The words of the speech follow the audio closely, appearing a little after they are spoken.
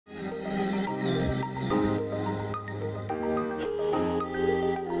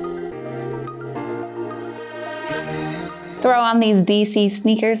Throw on these DC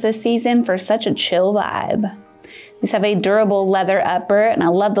sneakers this season for such a chill vibe. These have a durable leather upper, and I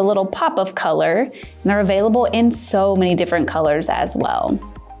love the little pop of color, and they're available in so many different colors as well.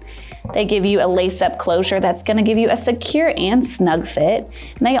 They give you a lace-up closure that's going to give you a secure and snug fit,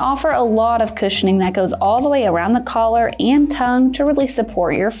 and they offer a lot of cushioning that goes all the way around the collar and tongue to really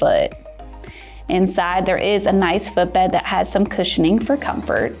support your foot. Inside, there is a nice footbed that has some cushioning for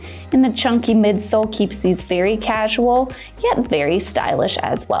comfort, and the chunky midsole keeps these very casual, yet very stylish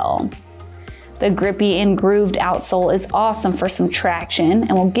as well. The grippy and grooved outsole is awesome for some traction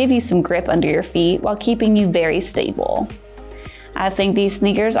and will give you some grip under your feet while keeping you very stable. I think these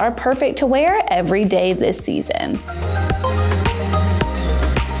sneakers are perfect to wear every day this season.